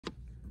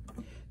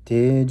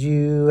Did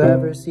you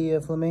ever see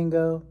a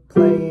flamingo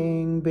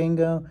playing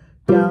bingo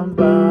down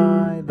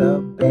by the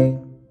bay?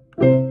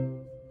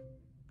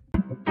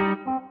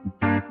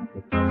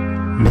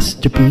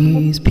 Mr.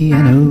 B's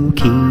Piano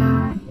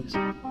Keys.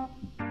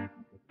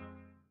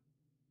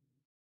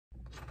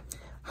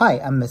 Hi,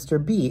 I'm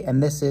Mr. B,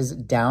 and this is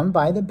Down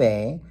by the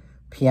Bay,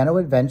 Piano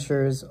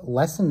Adventures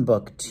Lesson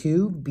Book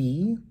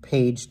 2B,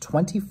 page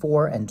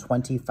 24 and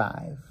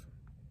 25.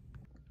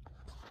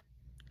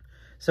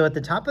 So at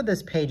the top of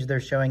this page, they're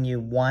showing you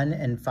 1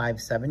 and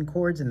 5/7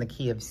 chords in the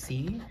key of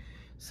C.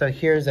 So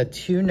here's a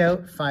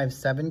 2-note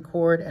 5/7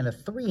 chord and a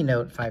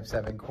 3-note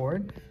 5/7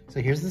 chord. So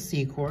here's the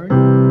C chord,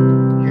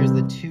 here's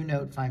the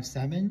 2-note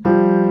 5/7,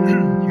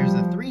 here's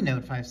the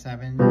 3-note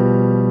 5/7,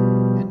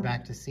 and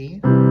back to C.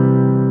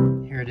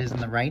 Here it is in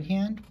the right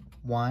hand,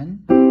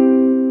 1,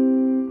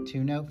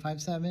 2-note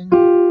 5/7,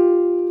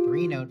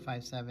 3-note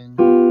 5/7,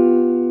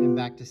 and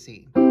back to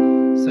C.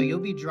 So you'll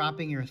be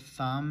dropping your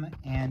thumb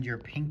and your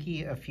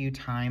pinky a few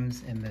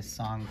times in this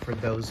song for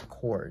those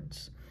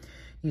chords.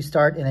 You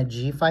start in a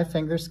G5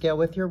 finger scale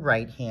with your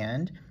right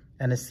hand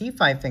and a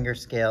C5 finger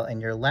scale in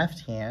your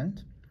left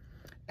hand.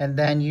 And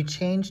then you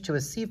change to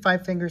a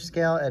C5 finger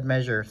scale at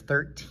measure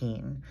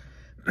 13.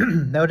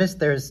 Notice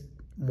there's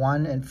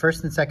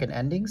first and second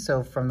ending.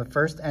 So from the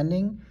first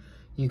ending,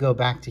 you go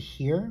back to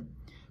here,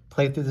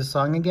 play through the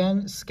song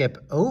again, skip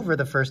over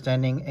the first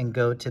ending, and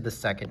go to the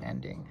second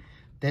ending.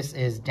 This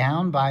is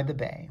Down by the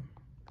Bay.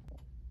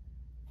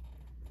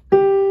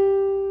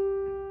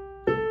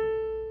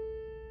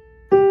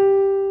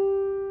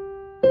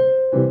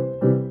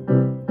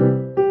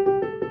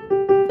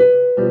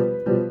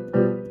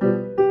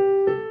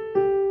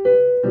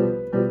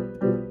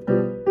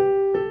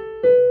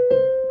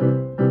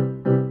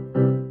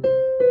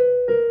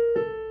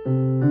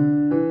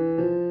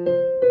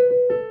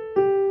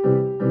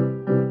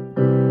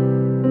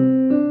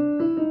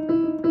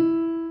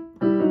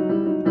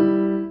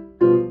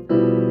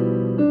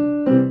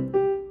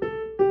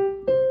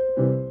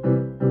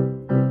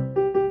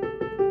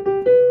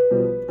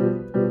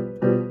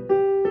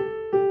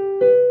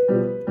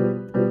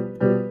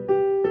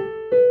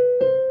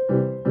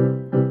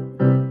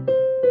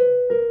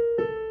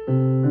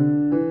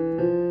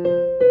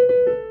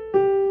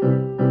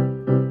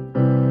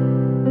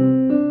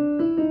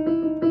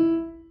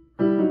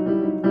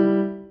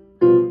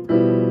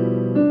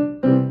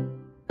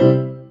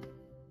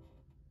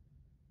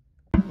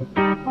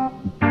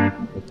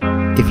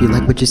 If you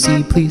like what you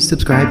see, please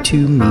subscribe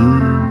to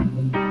me.